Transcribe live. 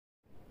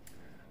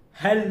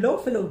Hello,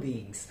 fellow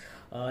beings.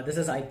 This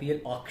is IPL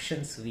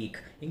auctions week.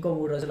 ఇంకో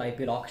 3 రోజులు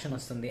IPL option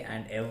వస్తుంది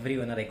and every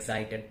one or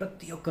excited.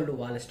 ప్రతి ఒక్కళ్ళు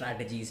వాళ్ళ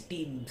స్ట్రాటజీస్,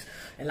 టీమ్స్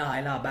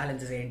ఎలా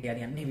బ్యాలెన్సెస్ ఏంటి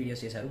అని అన్ని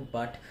వీడియోస్ చేశారు.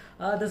 But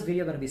this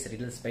video gonna be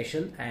little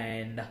special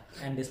and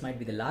this might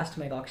be the last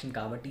mega option.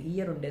 కాబట్టి ఈ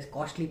ఇయర్ ఉండే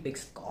కాస్ట్లీ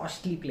పిక్స్,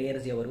 కాస్ట్లీ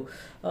ప్లేయర్స్ ఎవరు,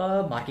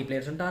 మార్కీ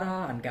ప్లేయర్స్ ఉంటారా,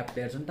 అన్క్యాప్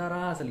ప్లేయర్స్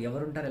ఉంటారా, అసలు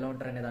ఎవరు ఉంటారు, ఎలా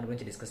ఉంటారు అనే దాని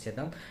గురించి డిస్కస్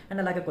చేద్దాం.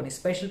 అండ్ అలాగే కొన్ని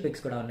స్పెషల్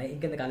పిక్స్ కూడా ఉన్నాయి.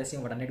 ఇంకెందుకు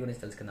ఆలస్యం, వాటి అన్నిటి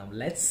గురించి తెలుసుకుందాం.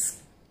 Let's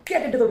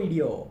get into the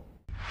video.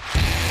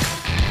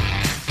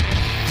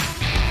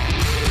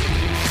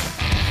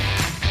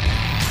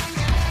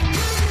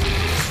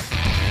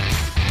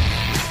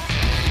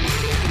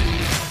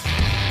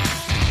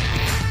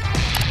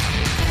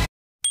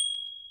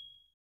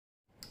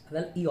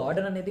 Well, ఈ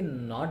ఆర్డర్ అనేది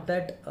నాట్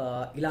దట్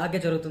ఇలాగే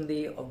జరుగుతుంది,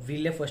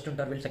 వీళ్ళే ఫస్ట్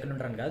ఉంటారు, వీళ్ళు సెకండ్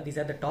ఉంటారు అని కాదు. These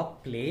are the top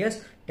players,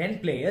 10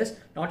 players,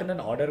 not in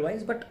an order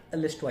wise but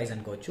list wise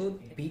అనుకోవచ్చు.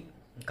 Maybe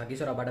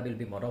Kagiso Rabada will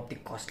be more of the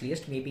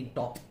costliest, maybe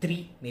top 3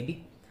 maybe,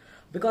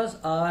 because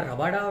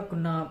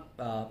రబాడాకున్న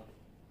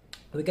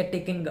wicket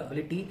taking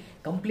ability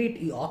complete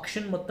ఈ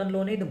option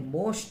మొత్తంలోనే the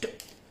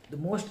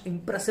most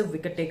impressive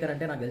wicket taker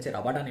అంటే నాకు తెలిసి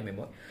రబాడానే.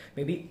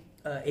 Maybe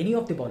any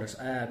of the bowlers,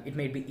 it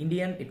might be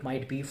Indian, it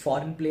might be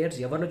foreign players,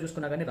 ఎవరిలో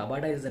చూసుకున్నా కానీ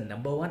Rabada is the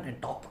number 1 and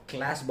top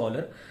class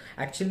bowler.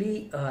 Actually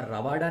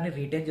రబాడాని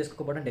retain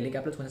చేసుకోకపోవడం Delhi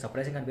Capitals కొంచెం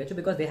surprising అనిపించచ్చు,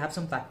 because they have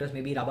some factors.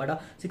 Maybe Rabada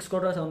 6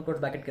 crores 7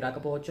 crores బ్యాకెట్కి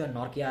రాకపోవచ్చు and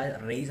నార్కియా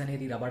rise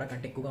అనేది Rabada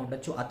కంటే ఎక్కువగా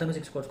ఉండొచ్చు. అతను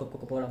 6 crores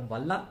కొట్టుకోకపోవడం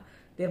వల్ల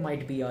there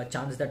might be a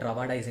chance that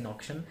Rabada is in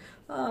option.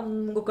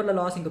 ఇంకొకళ్ళ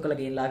loss, ఇంకొకళ్ళ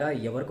గెయిన్ లాగా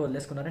ఎవరికో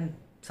వదిలేసుకున్నారు. And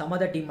some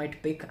other team might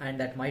pick and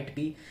that might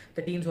be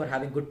the teams who are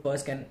having good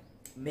purse can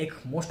make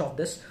most of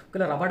this.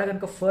 ఒకవేళ Rabada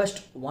కనుక first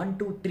 1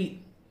 to 3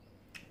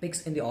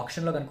 pics in the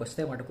ఆప్షన్లో కనుక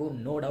వస్తే మటుకు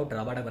no doubt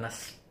Rabada gonna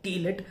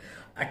steel it.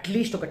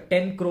 At least ఒక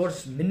 10 crores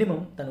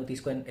minimum తను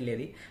తీసుకొని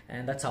వెళ్ళేది,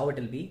 and that's how it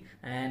will be.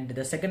 And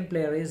the second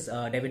player is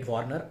David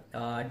Warner.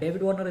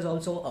 David Warner is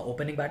also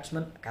opening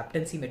batsman,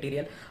 captaincy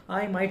material.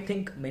 I might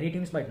think many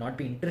teams might not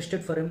be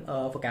interested for him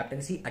for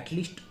captaincy,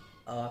 at least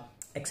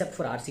except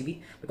for RCB,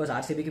 because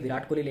ఆర్సీబీకి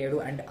Virat Kohli లేడు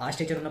and ఆ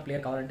stature ఉన్న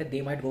player కావాలంటే they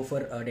might go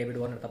for David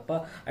Warner తప్ప.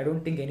 I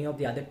don't think any of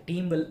the other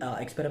team will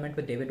experiment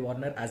with David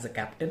Warner as a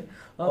captain.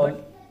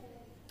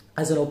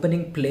 As an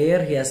opening player,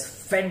 he has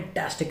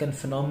fantastic and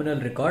phenomenal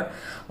record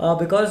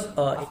because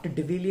after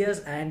De Villiers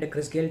and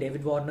Chris Gayle,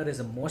 David Warner is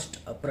the most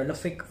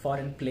prolific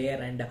foreign player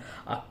and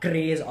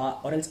craze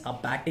or else a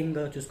batting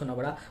చూసుకున్నా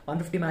కూడా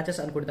 150 matches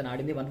అనుకుంటాను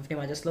ఆడింది. 150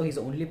 matches లో he's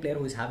the only player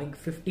who is having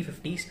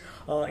 50-50s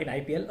in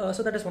IPL.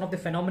 So that is one of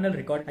the phenomenal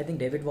record. I think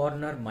David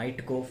Warner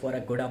might go for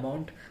a good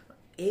amount.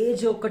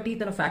 Age ఒకటి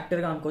తన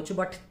ఫ్యాక్టర్గా అనుకోవచ్చు,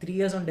 but 3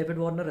 years on David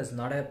Warner is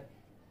not a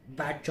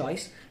bad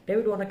choice.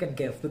 David Warner can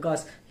give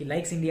because he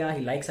likes India,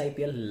 he likes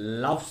IPL,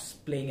 loves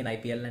playing in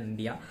IPL and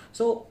India.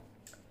 So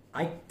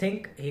I think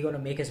he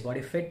gonna make his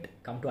body fit,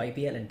 come to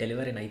IPL and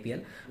deliver in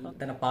IPL.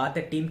 Tana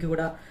paatha team ki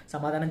kuda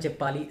samadhanam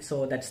cheppali. So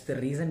that's the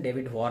reason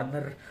David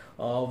Warner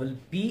will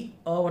be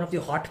one of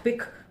the hot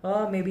pick,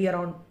 maybe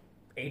around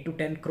 8 to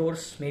 10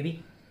 crores maybe.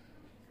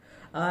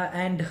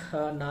 And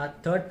na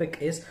third pick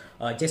is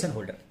Jason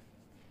Holder.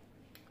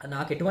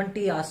 నాకు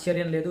ఎటువంటి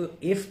ఆశ్చర్యం లేదు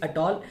if at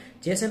all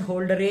Jason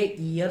హోల్డరే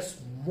ఈ years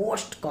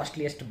most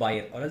costliest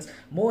buyer or else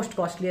most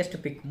costliest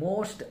pick.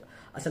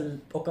 అసలు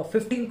ఒక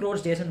 15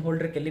 crores Jason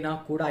హోల్డర్కి వెళ్ళినా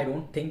కూడా I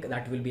don't think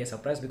that will be a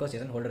surprise, because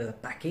Jason holder is a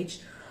package,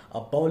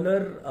 a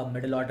bowler, a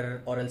middle order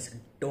or else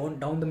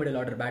down the middle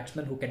order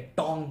batsman who can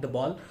tong the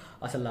ball.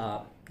 Asala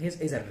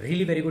is a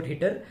really very good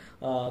hitter.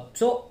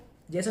 So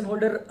Jason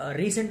holder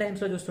recent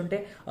టైమ్స్లో చూస్తుంటే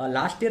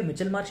last year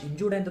Mitchell Marsh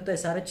injured అయిన తర్వాత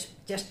SRH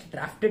just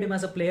drafted him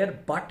as a player,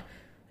 but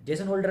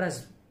Jason holder has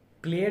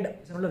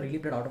Jason holder really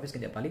played out of his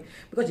కింద చెప్పాలి,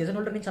 because Jason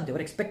holder నుంచి అంత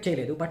ఎవరు expect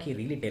చేయలేదు, but he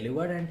really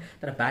delivered and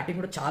తన batting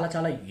కూడా చాలా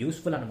చాలా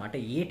యూస్ఫుల్ అనమాట.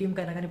 ఏ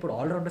టీంకైనా కానీ ఇప్పుడు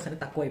ఆల్రౌండర్స్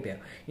అనేది తక్కువ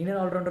అయిపోయారు. ఇండియన్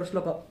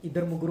ఆల్రౌండర్స్లో ఒక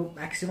 2-3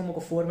 మాక్సిమం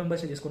ఒక 4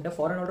 members తీసుకుంటే,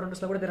 ఫారెన్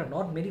ఆల్రౌండర్స్లో కూడా there are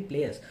not many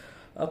players.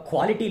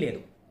 Quality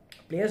లేదు,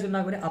 ప్లేయర్స్ ఉన్నా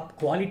కానీ ఆ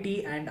క్వాలిటీ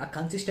అండ్ ఆ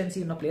కన్సిస్టెన్సీ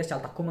ఉన్న ప్లేయర్స్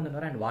చాలా తక్కువ మంది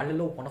ఉన్నారు. అండ్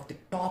వాళ్ళలో one of the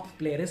top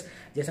player is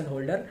Jason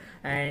holder.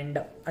 And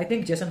I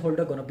think Jason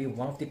holder gonna B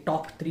one of the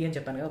top 3 అని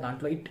చెప్పాను కదా,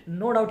 దాంట్లో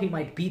no doubt he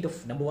might be the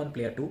number 1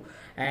 player too.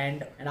 And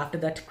after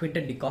that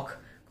Quinton de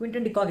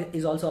Kock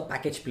is also a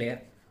package player,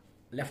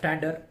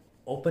 left-hander,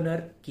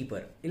 opener,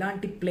 keeper.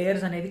 ఇలాంటి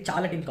players అనేది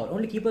చాలా teams కావాలి.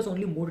 Only keepers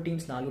only 3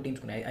 teams 4 teams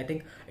ఉన్నాయి. I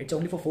think it's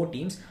only for 4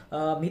 teams.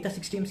 మిగతా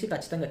 6 teamsకి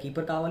ఖచ్చితంగా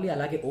keeper కావాలి.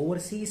 అలాగే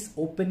overseas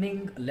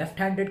opening left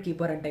handed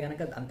keeper అంటే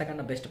కనుక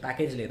అంతకన్నా బెస్ట్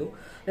ప్యాకేజ్ లేదు.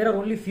 There are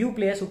only few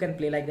players who can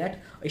play like that.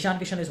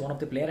 Ishan Kishan is one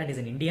of the player and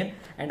is an Indian.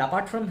 And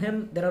apart from him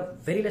there are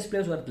very less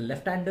players who are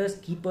left handers,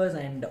 keepers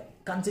and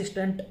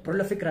consistent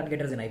prolific run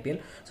getters in IPL.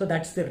 So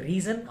that's the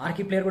reason.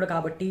 Marquee player కూడా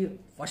కాబట్టి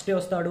ఫస్టే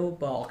వస్తాడు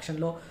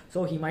ఆప్షన్లో. So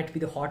he might be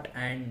the hot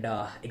and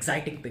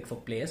exciting pick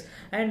for players.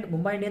 And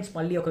Mumbai Indians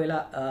మళ్ళీ ఒకవేళ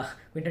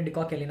Quinton D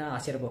కాక్ వెళ్ళినా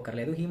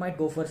ఆశ్చర్యపోకర్లేదు. He might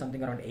go for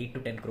something around 8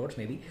 to 10 crores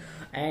maybe.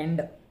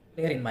 And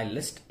player in my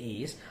list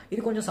is,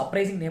 ఇది కొంచెం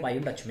సర్ప్రైజింగ్ నేమ్ అయి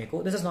ఉండొచ్చు మీకు.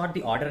 This is not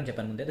the order అని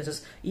చెప్పాను ముందే.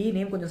 ఈ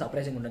నేమ్ కొంచెం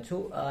సర్ప్రైజింగ్ ఉండొచ్చు.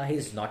 He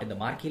is not in the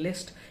marquee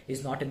list, he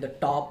is not in the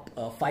top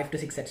 5 to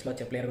 6 sets లో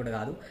వచ్చే ప్లేయర్ కూడా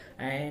కాదు.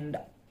 అండ్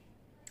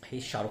హీ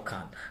షారుఖ్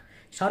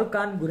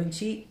ఖాన్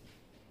గురించి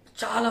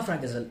చాలా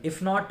ఫ్రాంచైజీలు, if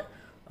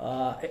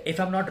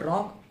I'm not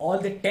wrong,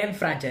 all the 10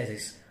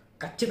 franchises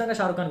ఖచ్చితంగా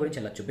షారుఖ్ ఖాన్ గురించి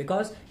వెళ్ళొచ్చు.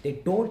 Because they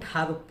don't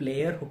have a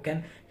player who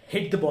can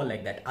hit the ball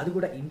like that. అది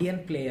కూడా Indian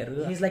player.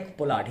 He's like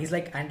Pollard, he's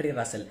like Andre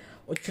Russell.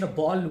 వచ్చిన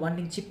ball 1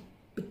 నుంచి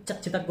పిచ్చ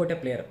చితగ్గొట్టే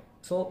ప్లేయర్.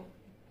 సో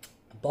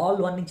బాల్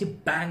 1 నుంచి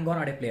bang on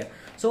ఆడే ప్లేయర్.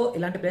 సో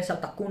ఇలాంటి ప్లేయర్స్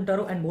చాలా తక్కువ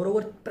ఉంటారు. అండ్ మోర్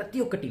ఓవర్ ప్రతి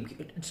ఒక్క టీమ్కి,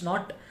 it's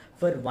not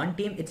for one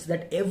team, it's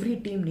that every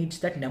team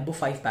needs that number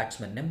 5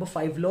 batsmen. Number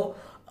 5లో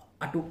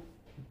అటు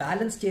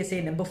బ్యాలెన్స్ చేసే,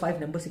 నెంబర్ 5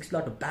 నెంబర్ 6లో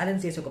అటు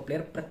బ్యాలెన్స్ చేసే ఒక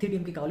ప్లేయర్ ప్రతి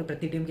టీంకి కావాలి,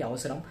 ప్రతి టీంకి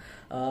అవసరం.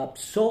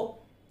 So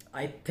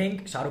I think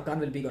Shah Rukh Khan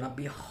will be gonna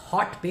be a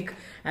hot pick,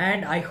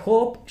 and I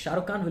hope Shah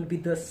Rukh Khan will be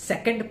the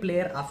second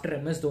player after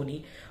MS Dhoni.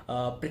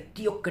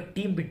 ప్రతి ఒక్క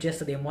టీమ్ బిట్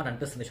చేస్తుందేమో అని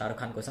అనిపిస్తుంది షారుఖ్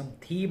ఖాన్ కోసం.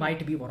 He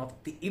might be one of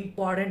the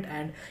important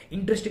and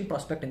interesting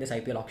prospect in this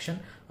IPL option.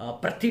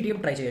 ప్రతి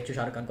team try చేయొచ్చు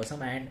షారుఖ్ ఖాన్ కోసం,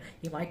 and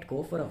he might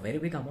go for a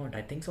very big amount.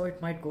 I think so it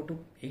might go to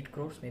 8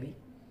 crores maybe.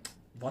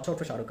 Watch out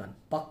for Shahrukh Khan.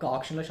 పక్క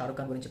ఆప్షన్లో షారుఖ్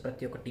ఖాన్ గురించి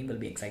ప్రతి ఒక్క team will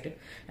be excited.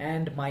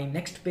 And my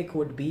next pick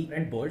would be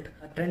Trent Boult.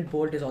 Trent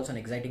Boult is also an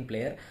exciting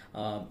player.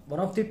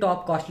 One of the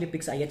top costly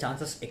pics అయ్యే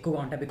chances ఎక్కువగా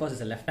ఉంటాయి because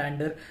is a left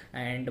hander.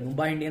 And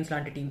Mumbai Indians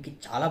లాంటి టీంకి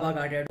చాలా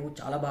బాగా ఆడాడు,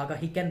 చాలా బాగా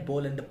he can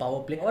bowl in the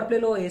power play. Power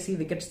ప్లేలో వేసి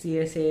వికెట్స్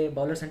తీసే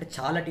బౌలర్స్ అంటే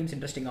చాలా టీమ్స్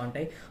ఇంట్రెస్టింగ్గా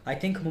ఉంటాయి. I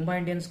think Mumbai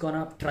Indians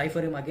gonna try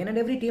for him again,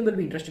 and every team will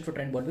be interested for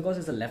Trent Boult because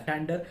is a left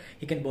hander.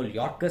 He can bowl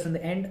yorkers in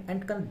the end,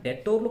 and కానీ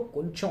death ఓవర్లో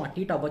కొంచెం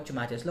అటు ఇటు అవ్వచ్చు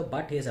మ్యాచెస్లో,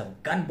 but he's a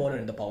gun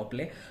bowler in the power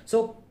play. So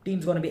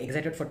team's going to be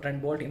excited for Trent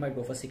Bolt. He might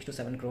go for 6 to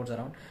 7 crores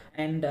around.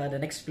 And the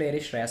next player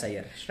is Shreyas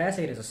Iyer. Shreyas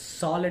Iyer is a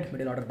solid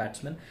middle order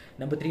batsman.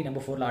 Number 3,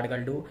 number 4 lo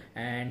ఆడగలడు,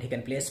 and he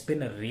can play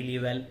spin really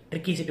well.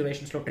 Tricky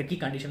situations లో, tricky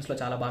conditions లో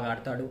చాలా బాగా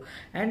ఆడతాడు.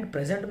 And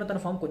present ఉన్న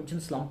తన form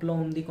కొంచెం స్లంప్లో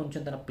ఉంది,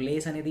 కొంచెం తన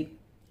ప్లేస్ అనేది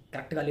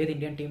కరెక్ట్గా లేదు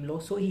ఇండియన్ టీంలో.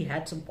 So he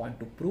had some point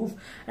to prove.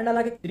 And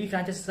అలాగే 3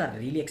 franchises are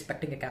really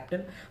expecting a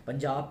captain,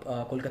 Punjab,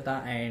 Kolkata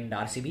and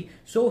RCB.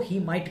 So he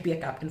might be a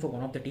captain for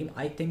one of the team.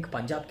 I think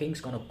Punjab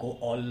Kings gonna go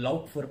all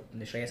out for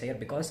Shreyas Iyer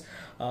because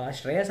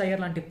Shreyas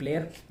Iyer లాంటి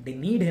player, they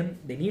need him.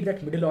 They need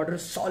that middle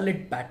order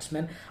solid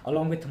batsmen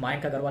along with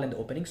Mayank Agarwal in the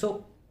opening. So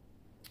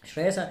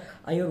Shreyas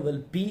Iyer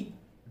will be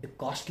the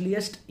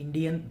costliest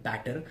Indian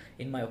batter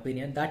in my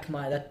opinion. That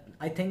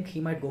I think he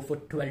might go for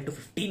 12 to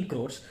 15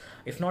 crores.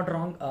 If not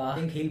wrong, I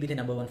think he'll be the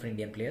number 1 for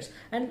Indian players.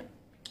 And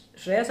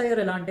Shreyas Iyer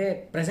ఎలా అంటే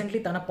presently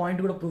తన point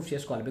కూడా prove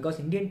చేసుకోవాలి because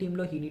Indian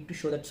టీంలో he need to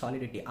show that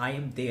solidity.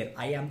 I'm there,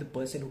 I am the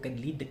person who can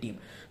lead the team.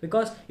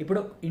 Because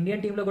ఇప్పుడు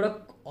Indian టీంలో కూడా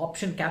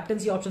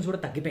captaincy options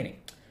కూడా తగ్గిపోయినాయి.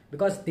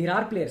 Because there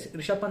are players,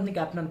 Rishabh పంత్ని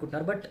captain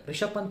అనుకుంటున్నారు, బట్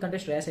రిషబ్ పంత్ కంటే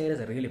Shreyas Iyer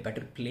is a really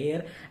better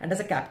player and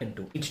us a captain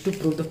two. It's to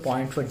prove the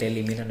point for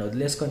Delhi. మీరు నన్ను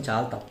వదిలేసుకొని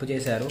చాలా తప్పు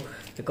చేశారు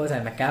because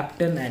I'm a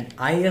captain and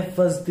if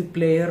was the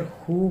player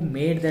who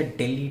made the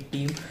Delhi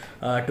team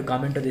to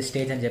come in to this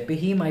stage అని చెప్పి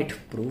he might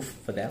prove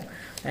for them.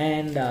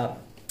 And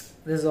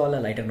this is all a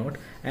lighter note.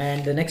 And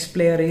the next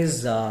player is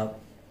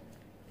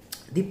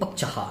Deepak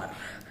Chahar.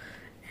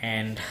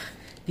 And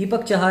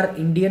Deepak Chahar,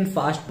 Indian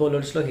fast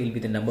bowlers lo he'll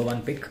be the number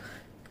 1 pick.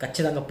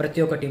 ఖచ్చితంగా ప్రతి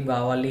ఒక్క team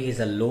కావాలి.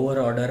 He's a lower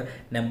order,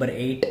 number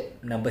 8,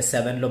 number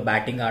 7లో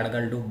batting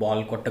ఆడగలడు,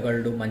 ball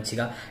కొట్టగలడు,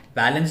 మంచిగా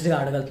బ్యాలెన్స్డ్గా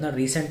ఆడగలుగుతున్నాడు.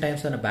 Recent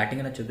times తన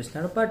batting అనేది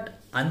చూపిస్తున్నాడు, but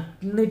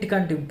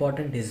అన్నిటికంటే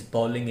important his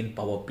bowling in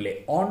power play.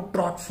 On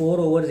ట్రాట్ 4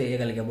 overs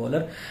వేయగలిగే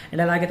bowler.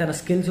 And అలాగే తన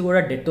స్కిల్స్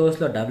కూడా డెత్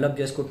ఓవర్స్లో డెవలప్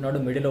చేసుకుంటున్నాడు,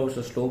 మిడిల్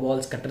ఓవర్స్లో స్లో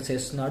బాల్స్ కట్టర్స్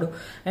వేస్తున్నాడు.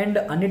 అండ్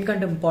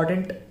అన్నిటికంటే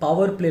ఇంపార్టెంట్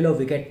పవర్ ప్లేలో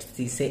వికెట్స్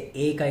తీసే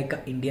ఏకైక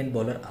ఇండియన్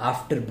బౌలర్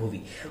ఆఫ్టర్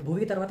భువి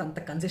తర్వాత అంత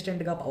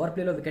కన్సిస్టెంట్గా పవర్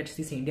ప్లేలో వికెట్స్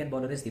తీసే Indian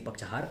bowler is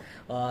Deepak Chahar.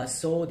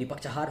 So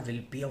Deepak Chahar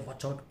will be a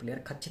watch out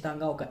player.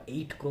 ఖచ్చితంగా ఒక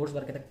 8 crores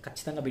వరకు అయితే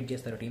ఖచ్చితంగా బిడ్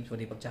చేస్తారు teams for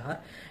Deepak Chahar.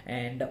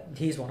 And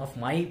he's one of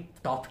my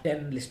top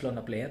 10 లిస్ట్లో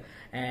ఉన్న player.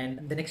 And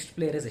the next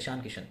player is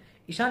Ishan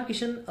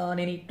Kishan.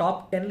 నేను ఈ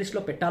టాప్ 10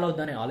 లిస్ట్లో పెట్టాలో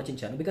వద్దని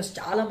ఆలోచించాను బికాస్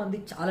చాలా మంది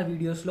చాలా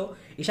వీడియోస్లో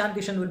Ishan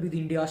Kishan will be the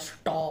India's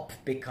top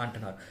pick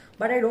అంటున్నారు,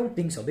 but I don't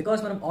think so. Because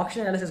మనం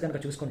ఆప్షన్ అనాలిసిస్ కనుక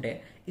చూసుకుంటే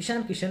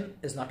Ishan Kishan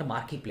is not a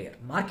marquee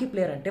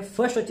player అంటే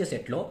ఫస్ట్ వచ్చే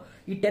సెట్లో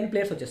ఈ 10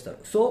 players వచ్చేస్తారు.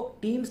 సో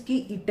టీమ్స్కి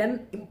ఈ 10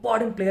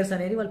 ఇంపార్టెంట్ ప్లేయర్స్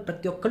అనేది వాళ్ళు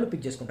ప్రతి ఒక్కళ్ళు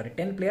పిక్ చేసుకుంటారు.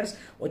 10 players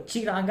వచ్చి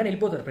రాగానే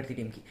వెళ్ళిపోతారు ప్రతి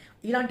టీంకి.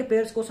 ఇలాంటి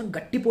ప్లేయర్స్ కోసం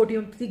గట్టి పోటీ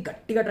ఉంటుంది,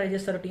 గట్టిగా ట్రై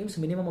చేస్తారు టీమ్స్.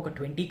 మినిమం ఒక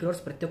 20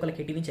 crores ప్రతి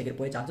ఒక్కరికి టీం నుంచి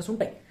ఎగిరిపోయే ఛాన్సెస్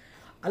ఉంటాయి.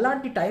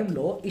 అలాంటి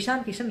టైంలో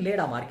ఇషాన్ కిషన్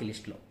లేడు ఆ మార్కీ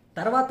లిస్ట్లో.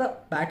 తర్వాత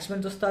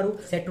బ్యాట్స్మెన్స్ వస్తారు,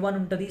 సెట్ 1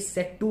 ఉంటుంది,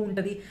 సెట్ 2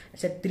 ఉంటుంది,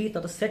 సెట్ 3,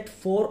 తర్వాత set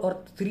 4 or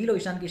 3లో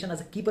Ishan Kishan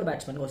as a keeper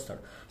బ్యాట్స్మెన్గా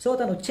వస్తాడు. సో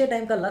తను వచ్చే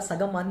టైం కల్లా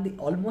సగం మంది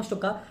ఆల్మోస్ట్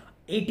ఒక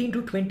 18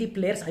 to 20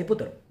 players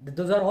అయిపోతారు.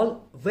 Those are all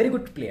very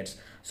good players.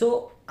 So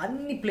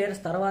అన్ని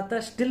ప్లేయర్స్ తర్వాత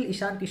స్టిల్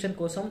ఇషాన్ కిషన్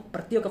కోసం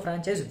ప్రతి ఒక్క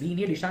franchise we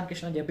need Ishan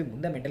Kishan అని చెప్పి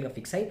ముందే మెంటల్గా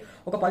ఫిక్స్ అయ్యి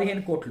ఒక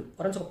 15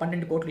 crores ఒక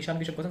 12 crores ఇషాన్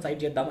కిషన్ కోసం సైడ్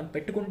చేద్దామని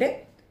పెట్టుకుంటే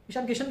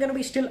Ishan Kishan గonna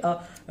be still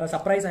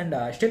surprise and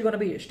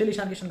still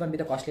Ishan Kishan gonna be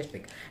the costliest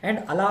pick. And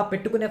అలా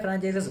పెట్టుకునే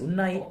ఫ్రాంచైజెస్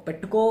ఉన్నాయి,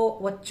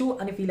 పెట్టుకోవచ్చు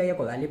అని ఫీల్ అయ్యే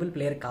ఒక వాల్యుబుల్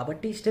ప్లేయర్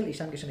కాబట్టి still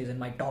Ishan Kishan is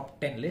in my top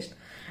 10 list.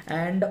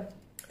 And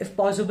if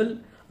possible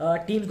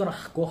team's gonna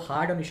go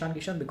hard on Ishan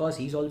Kishan because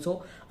he's also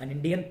an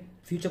Indian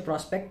future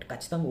prospect.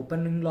 ఖచ్చితంగా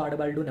ఓపెనింగ్లో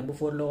ఆడగలడు. Number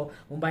 4లో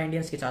Mumbai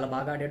ఇండియన్స్కి చాలా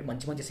బాగా ఆడాడు,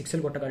 మంచి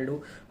 6లు కొట్టగలడు.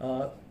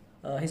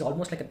 He's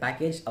almost like a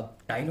package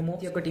dynamo.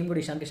 ఈ యొక్క టీం కూడా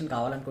Ishan Kishan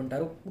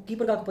కావాలనుకుంటారు.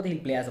 Keeper కాకపోతే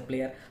heal play as a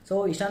player. So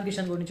Ishan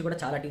Kishan గురించి కూడా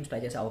చాలా టీమ్స్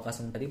ట్రై చేసే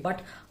అవకాశం ఉంటుంది.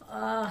 బట్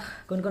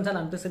కొన్నిసార్లు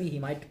అనిపిస్తుంది he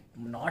might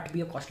not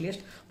be a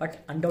costliest, but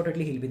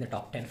undoubtedly he'll be in the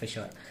top 10 for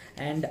sure.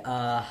 And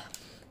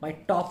my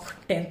top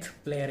 10th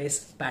player is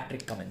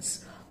Patrick Cummins.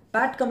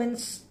 Pat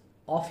Cummins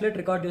of let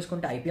record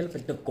చూసుకుంటే IPL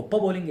పెద్ద గొప్ప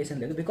bowling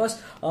చేసింది లేదు. Because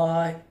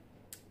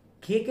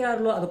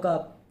కేకేఆర్లో అదొక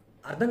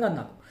అర్థం కాదు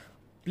నాకు.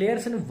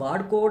 ప్లేయర్స్ని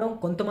వాడుకోవడం,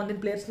 కొంతమంది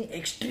ప్లేయర్స్ని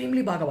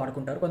ఎక్స్ట్రీమ్లీ బాగా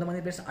వాడుకుంటారు,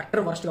 కొంతమంది ప్లేయర్స్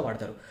అట్టర్ వర్స్ట్గా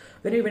వాడతారు.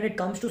 When it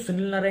comes to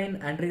Sunil Narayan,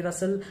 Andrei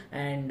Russell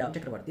and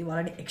చక్రవర్తి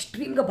వాళ్ళని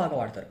ఎక్స్ట్రీమ్గా బాగా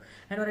వాడతారు.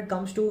 And when it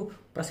comes to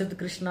Prasidh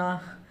Krishna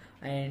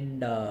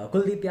and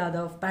Kuldeep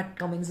Yadav, Pat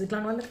Cummins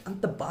ఇట్లాంటి వాళ్ళకి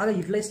అంత బాగా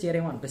యూటిలైజ్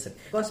చేయరేమో అనిపిస్తుంది.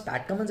 Because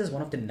Pat Cummins is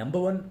one of the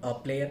number 1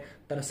 player.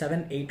 తను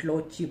 7-8లో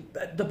వచ్చి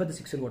పెద్ద పెద్ద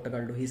సిక్స్లు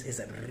కొట్టగలడు.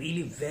 He's a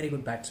really very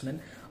good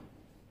batsmen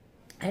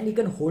and you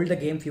can hold the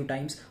game few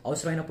times.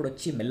 అవసరమైనప్పుడు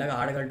వచ్చి మెల్లగా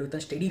ఆడగలడు,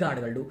 తను స్టడీగా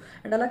ఆడగలడు.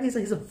 అండ్ అలాగే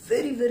is a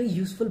very very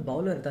useful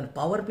bowler. తను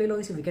పవర్ ప్లేలో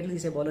వేసి వికెట్లు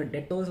తీసే బౌలర్,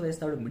 డెత్ ఓవర్స్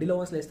వేస్తాడు, మిడిల్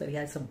ఓవర్స్ వేస్తాడు. He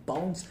has a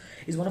bounce.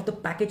 Is one of the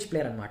package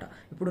player అనమాట.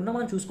 ఇప్పుడున్న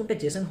మనం చూసుకుంటే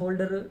Jason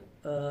holder,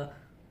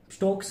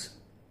 Stokes,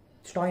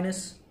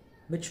 Stoinis,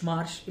 Mitch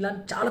Marsh ఇలా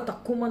చాలా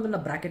తక్కువ మంది ఉన్న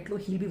బ్రాకెట్లో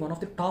he'll be one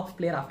of the top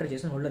player after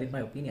Jason holder in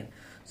my opinion.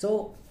 So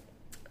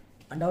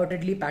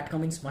undoubtedly Pat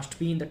Cummins must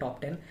be in the top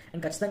 10.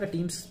 And ఖచ్చితంగా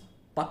teams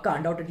Pakka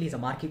undoubtedly he's a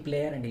marquee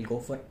player and he'll go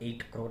for 8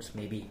 crores,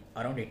 maybe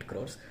around 8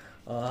 crores.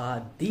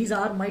 These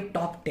are my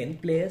top 10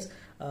 players.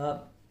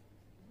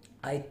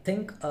 I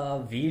think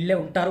వీళ్ళే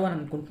ఉంటారు అని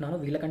అనుకుంటున్నాను.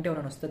 వీళ్ళకంటే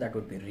ఎవరైనా వస్తే that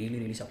would be really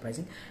really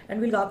surprising. And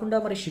వీళ్ళు కాకుండా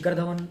మరి శిఖర్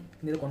ధవన్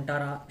మీద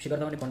కొంటారా,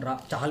 శిఖర్ ధవన్ కొనరా,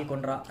 చహల్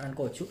కొనరా అని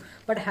అనుకోవచ్చు.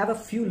 But have a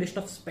few list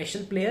of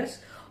special players.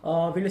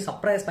 వీళ్ళు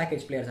సర్ప్రైజ్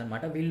ప్యాకేజ్ ప్లేయర్స్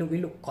అనమాట.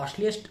 వీళ్ళు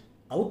కాస్ట్లీయెస్ట్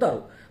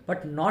అవుతారు,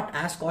 but not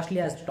as costly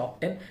as top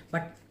 10.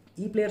 But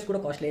ఈ ప్లేయర్స్ కూడా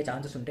కాస్ట్లీ అయ్యే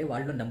ఛాన్సెస్ ఉంటాయి.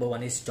 వాళ్ళు number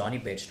 1 is Jonny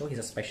Bairstow.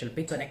 He's a special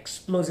pick, an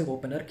explosive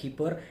opener,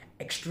 keeper,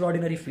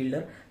 extraordinary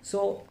fielder. So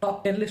top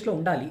 10 లిస్ట్లో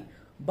ఉండాలి.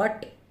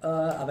 బట్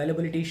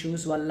అవైలబిలిటీ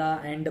ఇష్యూస్ వల్ల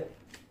అండ్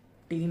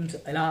టీమ్స్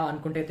ఎలా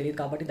అనుకుంటే తెలియదు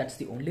కాబట్టి that's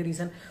the only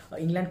reason.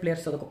 England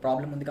players అదొక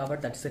ప్రాబ్లం ఉంది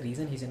కాబట్టి that's the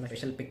reason he's in my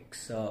special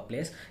pics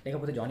place.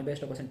 లేకపోతే జానీ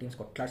బేస్టో కోసం టీమ్స్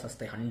కొట్లాడ్స్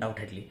వస్తాయి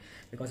undoubtedly,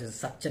 because is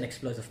such an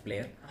explosive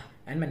player.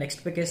 And my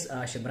next pick is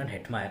షిమ్రన్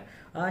Hetmyer.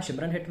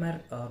 షిమ్రన్ Hetmyer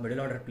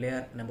middle order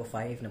player, number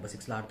 5, number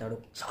 6లో ఆడతాడు.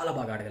 చాలా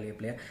బాగా ఆడగలిగే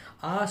player.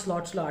 ఆ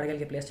స్లాట్స్లో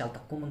ఆడగలిగే players చాలా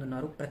తక్కువ మంది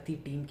ఉన్నారు. ప్రతి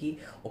టీమ్కి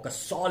ఒక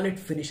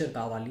సాలిడ్ ఫినిషర్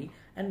కావాలి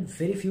and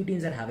very few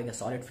teams are having a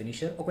solid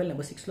finisher. ఒకవేళ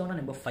నెంబర్ 6లోనో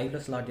నెంబర్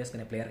 5లో స్లాట్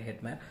చేసుకునే player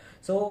Hetmyer.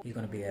 So he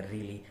gonna be a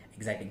really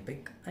exciting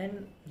pick and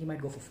he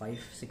might go for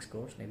 5-6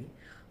 crores maybe.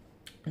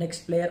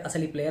 Next player,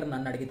 అసలు ఈ player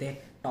నన్ను అడిగితే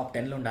top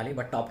 10లో ఉండాలి.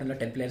 But top 10లో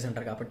 10 players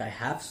ఉంటారు కాబట్టి I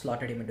have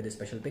slotted him into the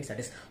special pics,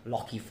 that is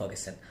Lockie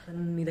Ferguson.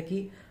 మీదకి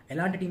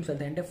ఎలాంటి teams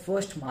వెళ్తాయంటే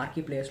first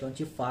marquee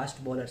ప్లేయర్స్లోంచి fast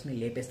బౌలర్స్ని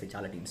లేపేస్తాయి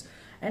చాలా teams.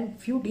 And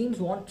few teams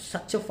want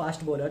such a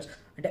fast bowlers,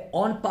 అంటే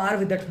on par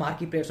with that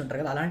marquee players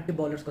ఉంటారు కదా, అలాంటి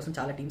bowlers కోసం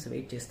చాలా teams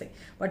wait చేస్తాయి.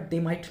 But they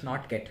might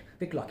not get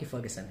pick Lockie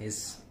Ferguson.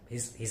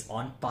 His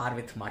on par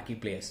with marquee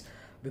players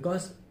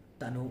because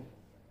తను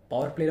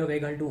power ప్లేలో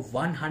వేయగలడు,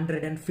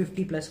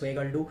 150+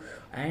 వేయగలడు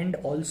and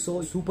also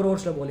super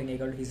ఓవర్స్లో bowling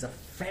వేయగలడు. He's a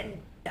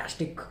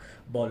fantastic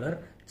bowler,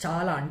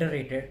 చాలా under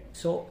rated.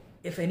 So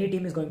if any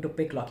team is going to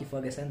pick Lockie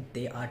Ferguson,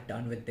 they are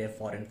done with their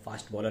foreign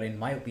fast bowler in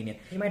my opinion.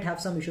 He might have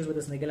some issues with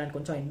his niggle and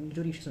koncha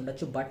injury issues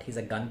undachu, but he's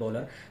a gun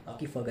bowler.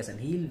 Lockie Ferguson,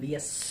 he'll be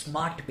a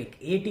smart pick.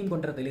 A team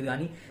kontra teliyadu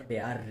gaani they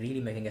are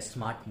really making a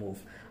smart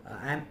move.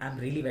 I'm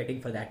really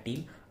waiting for that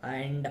team.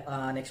 And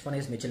next one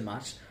is Mitchell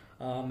Marsh.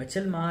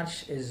 Mitchell Marsh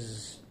is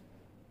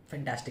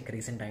fantastic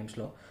recent times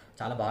లో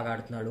చాలా బాగా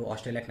ఆడుతున్నాడు.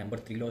 ఆస్ట్రేలియాకి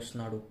number 3లో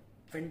వస్తున్నాడు.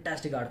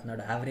 ఫెంటాస్టిక్గా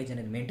ఆడుతున్నాడు. Average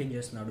అనేది maintain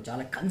చేస్తున్నాడు.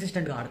 చాలా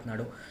కన్సిస్టెంట్గా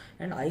ఆడుతున్నాడు.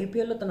 అండ్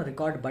ఐపీఎల్లో తన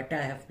రికార్డ్ బట్టే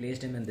I have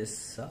placed him in this.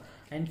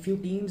 And few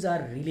teams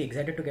are really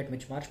excited to get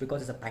Mitch Marsh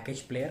because is a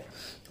package player.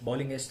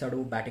 Bowling వేస్తాడు,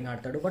 బ్యాటింగ్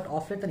ఆడతాడు. బట్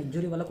ఆఫ్ లైట్ తన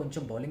ఇంజురీ వల్ల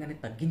కొంచెం బౌలింగ్ అనేది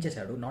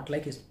తగ్గించేశాడు. నాట్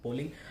లైక్ హిస్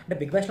బౌలింగ్, అంటే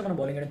big బ్యాష్లో మనం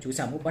bowling అనేది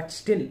చూసాము. But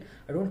still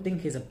I don't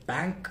think his a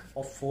bank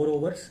of 4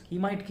 overs. He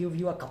might give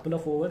you a couple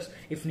of overs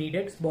if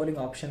needed.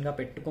 Bowling ఆప్షన్గా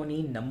పెట్టుకొని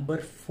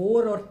number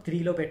 4 or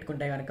 3లో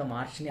పెట్టుకుంటే కనుక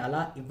మార్ష్ని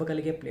అలా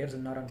ఇవ్వగలిగే ప్లేయర్స్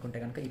ఉన్నారు అనుకుంటే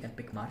కనుక you can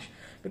pick Marsh.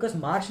 Because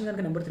మార్ష్ని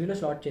కనుక నెంబర్ 3లో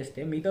స్లాట్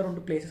చేస్తే మిగతా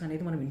 2 ప్లేసెస్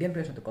అనేది మనం ఇండియన్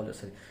ప్లేయర్స్ ఎత్తుకోవాల్సి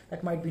వస్తుంది.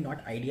 That might be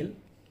not ideal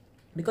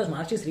because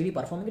Marsh is really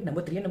performing at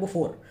number 3 and number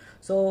 4.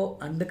 So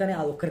andukane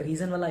adoka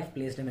reason walla I've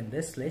placed him in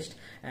this list.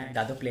 And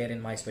the other player in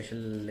my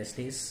special list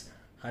is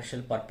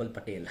Harshal Purple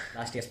Patel.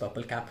 Last year's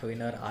Purple Cap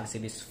winner.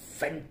 RCB's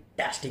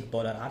fantastic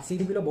bowler.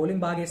 RCBలో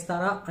bowling బాగా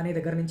వేస్తారా అనే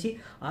దగ్గర నుంచి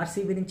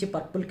RCB నుంచి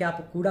purple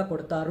cap కూడా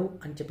కొడతారు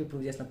అని చెప్పి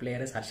ప్రూవ్ చేసిన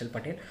player is Harshal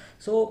Patel.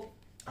 So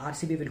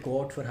RCB will go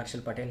out for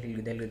Harshal Patel.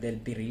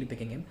 They'll be really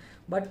picking him.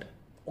 But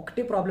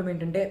ఒకటే ప్రాబ్లం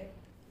ఏంటంటే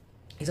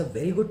he's a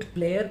very good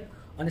player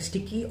on a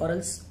sticky or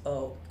else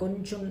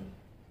కొంచెం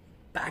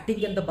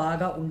batting ఎంత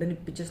బాగా ఉండని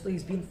పిచ్చెస్తో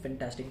is been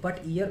fantastic. But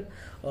year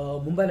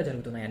ముంబైలో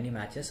జరుగుతున్నాయి అన్ని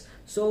matches.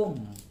 So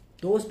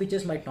those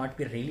pitches might not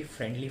be really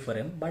friendly for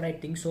him. But I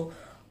think so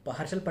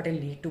Harshal Patel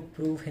need to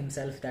prove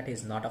himself that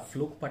he's not a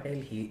fluke Patel.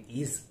 He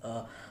is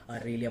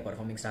really a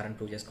performing star and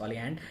prove చేసుకోవాలి.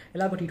 And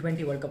ఇలాగ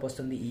T20 world cup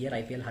వస్తుంది ఈ year.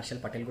 IPL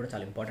Harshal Patel కూడా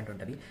చాలా important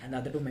ఉంటుంది. And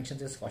other two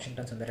mentions is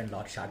Washington Sundar and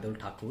lord Shardul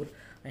Thakur.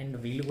 And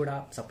వీళ్ళు కూడా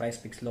surprise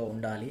పిక్స్లో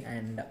ఉండాలి.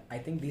 And I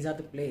think these are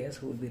the players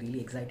who will be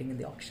really exciting in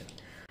the option.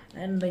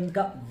 And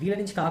ఇంకా వీళ్ళ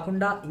నుంచి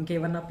కాకుండా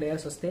ఇంకేమన్నా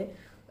ప్లేయర్స్ వస్తే,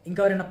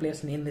 ఇంకెవరైనా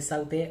ప్లేయర్స్ నేను మిస్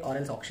అవుతే ఆర్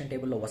ఎల్స్ ఆప్షన్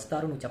టేబుల్లో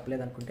వస్తారు నువ్వు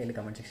చెప్పలేదు అనుకుంటే వెళ్ళి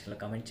కమెంట్ సెక్షన్లో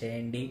కమెంట్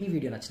చేయండి. ఈ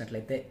వీడియో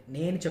నచ్చినట్లయితే,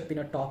 నేను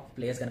చెప్పిన టాప్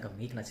ప్లేయర్స్ కనుక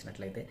మీకు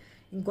నచ్చినట్లయితే,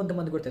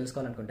 ఇంకొంతమంది కూడా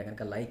తెలుసుకోవాలనుకుంటే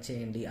కనుక లైక్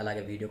చేయండి,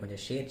 అలాగే వీడియో కొంచెం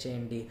షేర్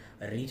చేయండి,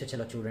 రీచ్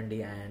వచ్చేలా చూడండి.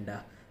 And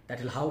that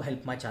will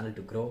help my channel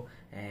to grow.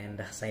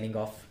 And signing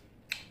off,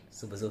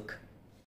 Subbu Zuk.